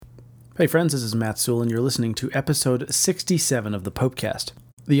Hey friends, this is Matt Sewell, and you're listening to episode 67 of the Popecast,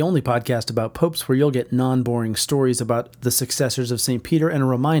 the only podcast about popes where you'll get non-boring stories about the successors of St. Peter and a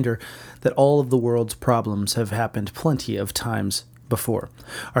reminder that all of the world's problems have happened plenty of times before.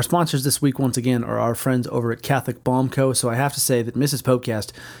 Our sponsors this week, once again, are our friends over at Catholic Balm Co., so I have to say that Mrs.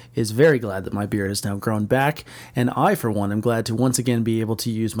 Popecast is very glad that my beard has now grown back, and I, for one, am glad to once again be able to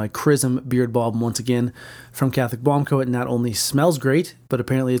use my Chrism beard balm once again from Catholic Balm Co. It not only smells great, but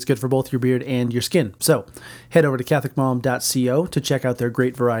apparently it's good for both your beard and your skin. So, head over to catholicbalm.co to check out their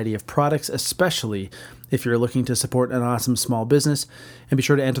great variety of products, especially if you're looking to support an awesome small business, and be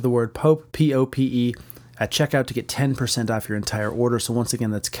sure to enter the word POPE, P-O-P-E, at checkout to get 10% off your entire order. So once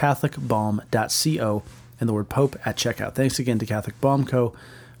again, that's catholicbalm.co and the word Pope at checkout. Thanks again to Catholic Balm Co.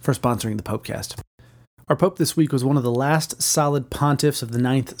 for sponsoring the Popecast. Our Pope this week was one of the last solid pontiffs of the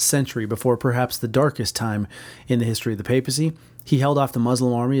 9th century before perhaps the darkest time in the history of the papacy. He held off the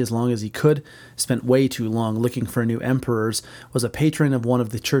Muslim army as long as he could, spent way too long looking for new emperors, was a patron of one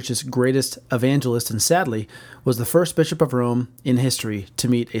of the church's greatest evangelists, and sadly was the first bishop of Rome in history to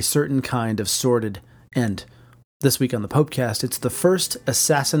meet a certain kind of sordid end. This week on the Popecast, it's the first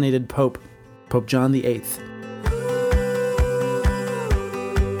assassinated pope, Pope John VIII.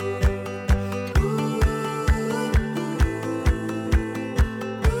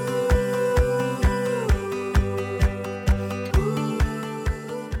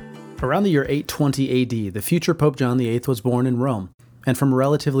 Around the year 820 AD, the future Pope John VIII was born in Rome, and from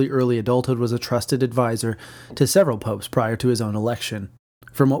relatively early adulthood was a trusted advisor to several popes prior to his own election.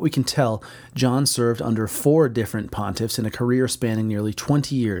 From what we can tell, John served under 4 different pontiffs in a career spanning nearly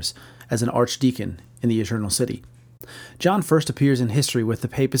 20 years as an archdeacon in the Eternal City. John first appears in history with the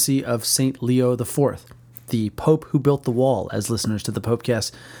papacy of St. Leo IV, the pope who built the wall, as listeners to the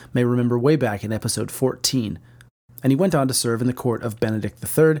Popecast may remember way back in episode 14. And he went on to serve in the court of Benedict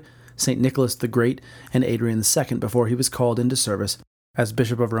III, St. Nicholas the Great, and Adrian II before he was called into service as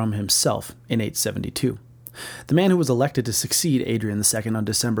Bishop of Rome himself in 872. The man who was elected to succeed Adrian II on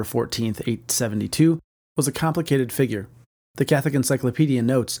December 14, 872, was a complicated figure. The Catholic Encyclopedia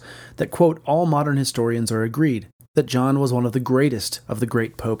notes that, quote, all modern historians are agreed that John was one of the greatest of the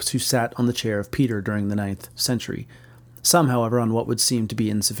great popes who sat on the chair of Peter during the 9th century. Some, however, on what would seem to be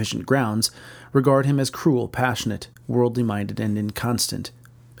insufficient grounds, regard him as cruel, passionate, worldly-minded, and inconstant,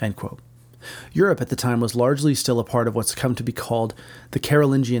 end quote. Europe at the time was largely still a part of what's come to be called the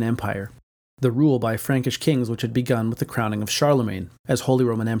Carolingian Empire, the rule by Frankish kings which had begun with the crowning of Charlemagne as Holy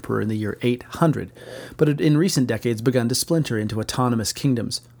Roman Emperor in the year 800, but had in recent decades begun to splinter into autonomous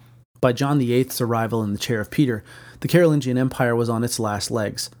kingdoms. By John VIII's arrival in the chair of Peter, the Carolingian Empire was on its last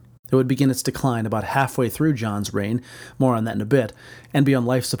legs. It would begin its decline about halfway through John's reign, more on that in a bit, and be on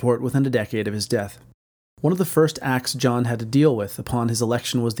life support within a decade of his death. One of the first acts John had to deal with upon his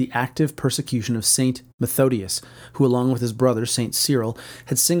election was the active persecution of Saint Methodius, who along with his brother Saint Cyril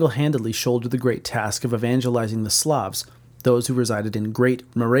had single-handedly shouldered the great task of evangelizing the Slavs, those who resided in Great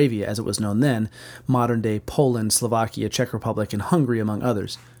Moravia as it was known then, modern-day Poland, Slovakia, Czech Republic, and Hungary among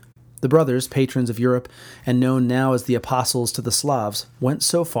others. The brothers, patrons of Europe, and known now as the Apostles to the Slavs, went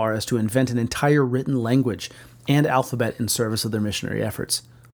so far as to invent an entire written language and alphabet in service of their missionary efforts.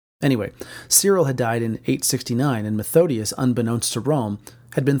 Anyway, Cyril had died in 869, and Methodius, unbeknownst to Rome,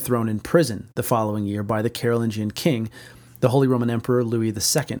 had been thrown in prison the following year by the Carolingian king, the Holy Roman Emperor Louis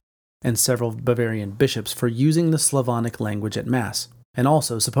II, and several Bavarian bishops for using the Slavonic language at Mass, and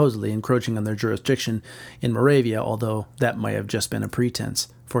also supposedly encroaching on their jurisdiction in Moravia, although that might have just been a pretense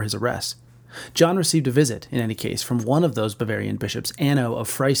for his arrest. John received a visit, in any case, from one of those Bavarian bishops, Anno of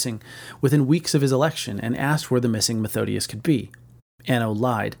Freising, within weeks of his election, and asked where the missing Methodius could be. Anno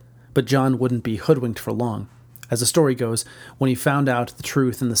lied, but John wouldn't be hoodwinked for long. As the story goes, when he found out the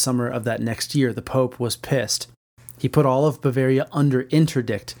truth in the summer of that next year, the Pope was pissed. He put all of Bavaria under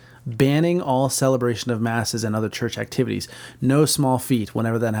interdict, banning all celebration of masses and other church activities, no small feat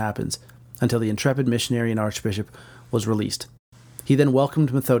whenever that happens, until the intrepid missionary and archbishop was released. He then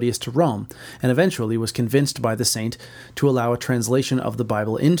welcomed Methodius to Rome, and eventually was convinced by the saint to allow a translation of the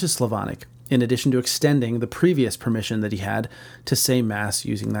Bible into Slavonic, in addition to extending the previous permission that he had to say Mass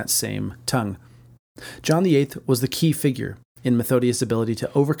using that same tongue. John VIII was the key figure in Methodius' ability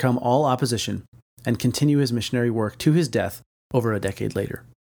to overcome all opposition and continue his missionary work to his death over a decade later.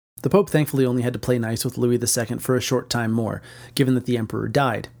 The Pope thankfully only had to play nice with Louis II for a short time more, given that the emperor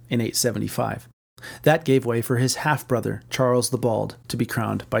died in 875. That gave way for his half-brother, Charles the Bald, to be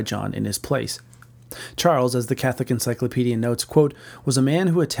crowned by John in his place. Charles, as the Catholic Encyclopedia notes, quote, was a man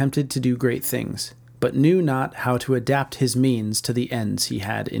who attempted to do great things, but knew not how to adapt his means to the ends he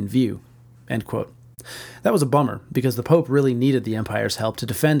had in view, end quote. That was a bummer, because the Pope really needed the Empire's help to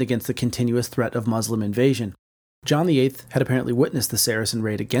defend against the continuous threat of Muslim invasion. John VIII had apparently witnessed the Saracen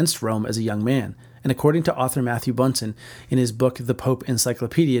raid against Rome as a young man, and according to author Matthew Bunson, in his book The Pope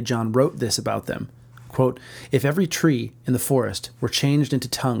Encyclopedia, John wrote this about them. Quote, "If every tree in the forest were changed into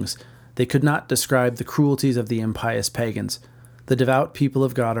tongues, they could not describe the cruelties of the impious pagans. The devout people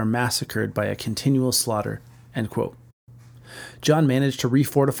of God are massacred by a continual slaughter." End quote. John managed to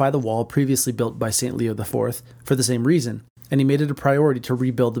refortify the wall previously built by St. Leo IV for the same reason, and he made it a priority to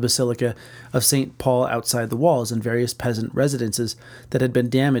rebuild the Basilica of St. Paul outside the walls and various peasant residences that had been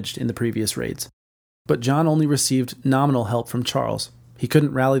damaged in the previous raids. But John only received nominal help from Charles. He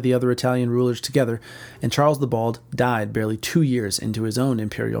couldn't rally the other Italian rulers together, and Charles the Bald died barely 2 years into his own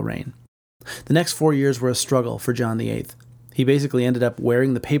imperial reign. The next 4 years were a struggle for John VIII. He basically ended up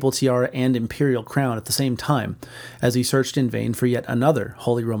wearing the papal tiara and imperial crown at the same time, as he searched in vain for yet another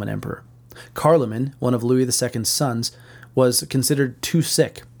Holy Roman Emperor. Carloman, one of Louis II's sons, was considered too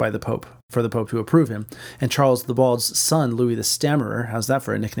sick by the Pope for the Pope to approve him, and Charles the Bald's son, Louis the Stammerer, how's that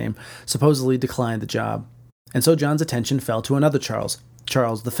for a nickname, supposedly declined the job. And so John's attention fell to another Charles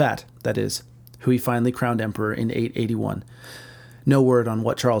the Fat, that is, who he finally crowned emperor in 881. No word on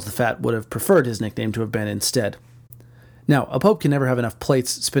what Charles the Fat would have preferred his nickname to have been instead. Now, a pope can never have enough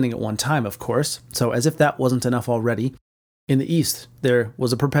plates spinning at one time, of course, so as if that wasn't enough already, in the east there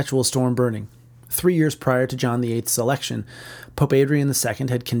was a perpetual storm burning. 3 years prior to John VIII's election, Pope Adrian II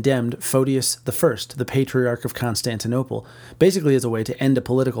had condemned Photius I, the Patriarch of Constantinople, basically as a way to end a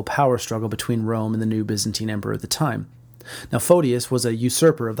political power struggle between Rome and the new Byzantine emperor at the time. Now, Photius was a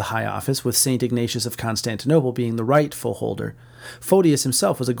usurper of the high office, with St. Ignatius of Constantinople being the rightful holder. Photius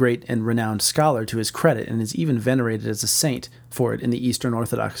himself was a great and renowned scholar to his credit, and is even venerated as a saint for it in the Eastern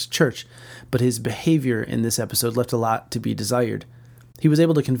Orthodox Church, but his behavior in this episode left a lot to be desired. He was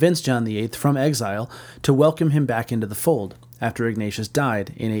able to convince John VIII from exile to welcome him back into the fold after Ignatius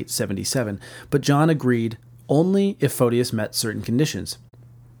died in 877, but John agreed only if Photius met certain conditions.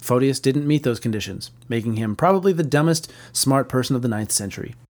 Photius didn't meet those conditions, making him probably the dumbest smart person of the 9th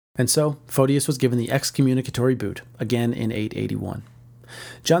century. And so, Photius was given the excommunicatory boot, again in 881.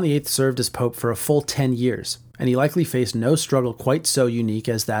 John VIII served as pope for a full 10 years, and he likely faced no struggle quite so unique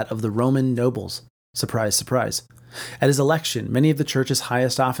as that of the Roman nobles. Surprise, surprise. At his election, many of the church's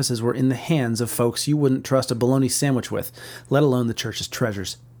highest offices were in the hands of folks you wouldn't trust a bologna sandwich with, let alone the church's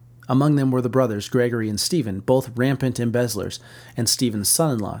treasures. Among them were the brothers Gregory and Stephen, both rampant embezzlers, and Stephen's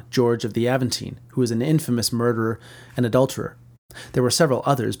son-in-law, George of the Aventine, who was an infamous murderer and adulterer. There were several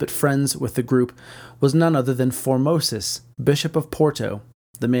others, but friends with the group was none other than Formosus, Bishop of Porto,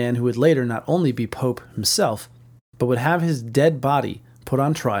 the man who would later not only be Pope himself, but would have his dead body put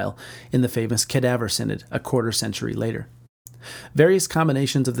on trial in the famous Cadaver Synod a quarter century later. Various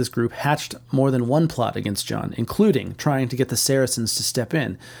combinations of this group hatched more than one plot against John, including trying to get the Saracens to step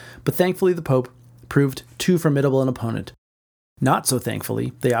in, but thankfully the Pope proved too formidable an opponent. Not so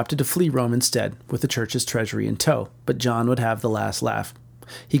thankfully, they opted to flee Rome instead, with the church's treasury in tow, but John would have the last laugh.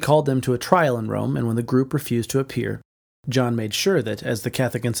 He called them to a trial in Rome, and when the group refused to appear, John made sure that, as the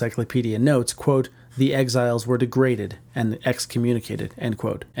Catholic Encyclopedia notes, quote, "the exiles were degraded and excommunicated," end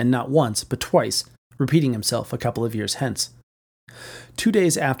quote, and not once, but twice, repeating himself a couple of years hence. 2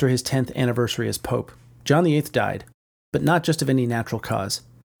 days after his 10th anniversary as Pope, John VIII died, but not just of any natural cause.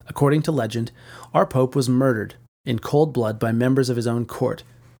 According to legend, our Pope was murdered in cold blood by members of his own court,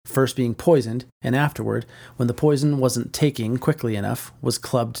 first being poisoned, and afterward, when the poison wasn't taking quickly enough, was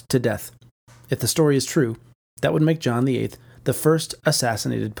clubbed to death. If the story is true, that would make John VIII the first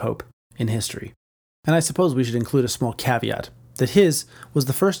assassinated pope in history. And I suppose we should include a small caveat, that his was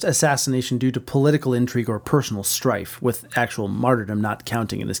the first assassination due to political intrigue or personal strife, with actual martyrdom not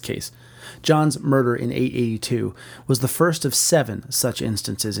counting in this case. John's murder in 882 was the first of 7 such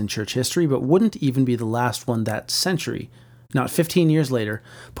instances in church history, but wouldn't even be the last one that century. Not 15 years later,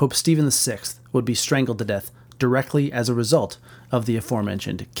 Pope Stephen VI would be strangled to death directly as a result of the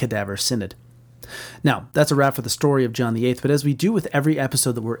aforementioned Cadaver Synod. Now, that's a wrap for the story of John VIII, but as we do with every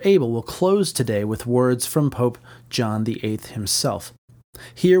episode that we're able, we'll close today with words from Pope John VIII himself.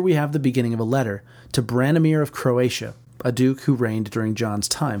 Here we have the beginning of a letter to Branimir of Croatia, a duke who reigned during John's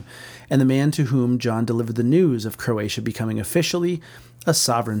time, and the man to whom John delivered the news of Croatia becoming officially a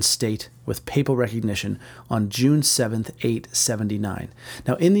sovereign state with papal recognition on June 7th, 879.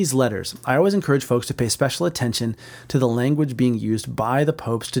 Now, in these letters, I always encourage folks to pay special attention to the language being used by the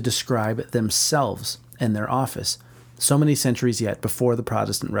popes to describe themselves and their office, so many centuries yet before the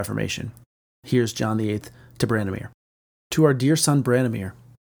Protestant Reformation. Here's John VIII to Branimir. To our dear son Branimir,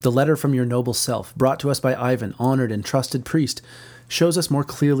 the letter from your noble self, brought to us by Ivan, honored and trusted priest, shows us more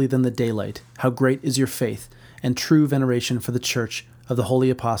clearly than the daylight how great is your faith and true veneration for the church of the holy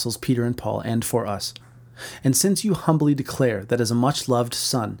apostles Peter and Paul, and for us. And since you humbly declare that as a much-loved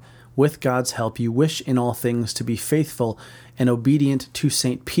son, with God's help you wish in all things to be faithful and obedient to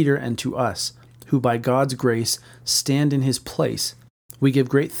St. Peter and to us, who by God's grace stand in his place, we give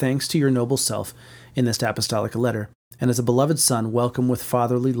great thanks to your noble self in this apostolic letter, and as a beloved son welcome with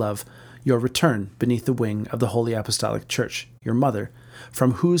fatherly love your return beneath the wing of the Holy Apostolic Church, your mother,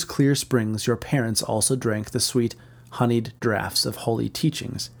 from whose clear springs your parents also drank the sweet, honeyed draughts of holy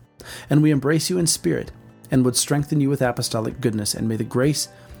teachings. And we embrace you in spirit, and would strengthen you with apostolic goodness, and may the grace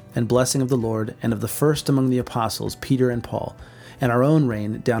and blessing of the Lord and of the first among the apostles, Peter and Paul, and our own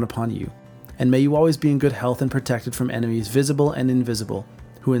rain down upon you. And may you always be in good health and protected from enemies visible and invisible,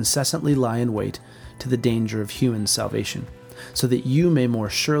 who incessantly lie in wait to the danger of human salvation, so that you may more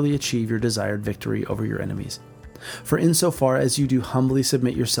surely achieve your desired victory over your enemies. For insofar as you do humbly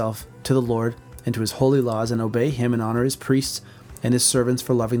submit yourself to the Lord and to his holy laws, and obey him and honor his priests and his servants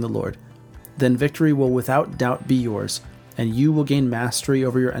for loving the Lord, then victory will without doubt be yours, and you will gain mastery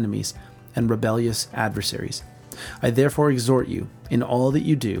over your enemies and rebellious adversaries. I therefore exhort you, in all that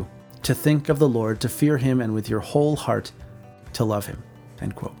you do, to think of the Lord, to fear him, and with your whole heart to love him."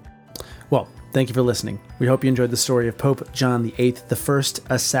 End quote. Well, thank you for listening. We hope you enjoyed the story of Pope John VIII, the first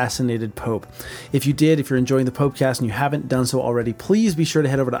assassinated pope. If you did, if you're enjoying the Popecast and you haven't done so already, please be sure to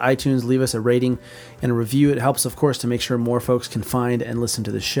head over to iTunes, leave us a rating and a review. It helps, of course, to make sure more folks can find and listen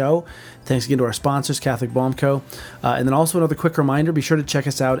to the show. Thanks again to our sponsors, Catholic Balm Co. And then also another quick reminder, be sure to check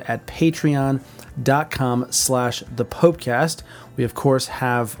us out at patreon.com/thepopecast. We, of course,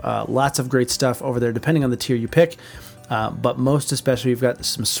 have lots of great stuff over there, depending on the tier you pick. But most especially, we've got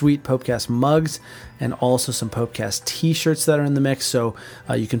some sweet Popecast mugs and also some Popecast t-shirts that are in the mix. So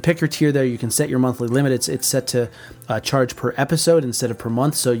you can pick your tier there. You can set your monthly limit. It's set to charge per episode instead of per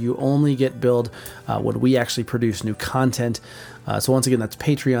month. So you only get billed when we actually produce new content. So once again, that's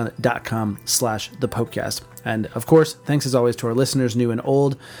patreon.com/thepopecast. And of course, thanks as always to our listeners, new and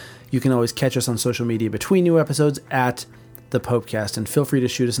old. You can always catch us on social media between new episodes at the Popecast, and feel free to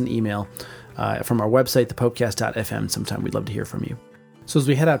shoot us an email from our website, thepopecast.fm. Sometime we'd love to hear from you. So as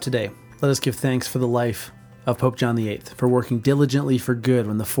we head out today, let us give thanks for the life of Pope John VIII, for working diligently for good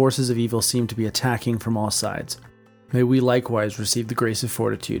when the forces of evil seem to be attacking from all sides. May we likewise receive the grace of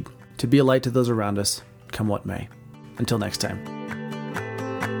fortitude to be a light to those around us, come what may. Until next time.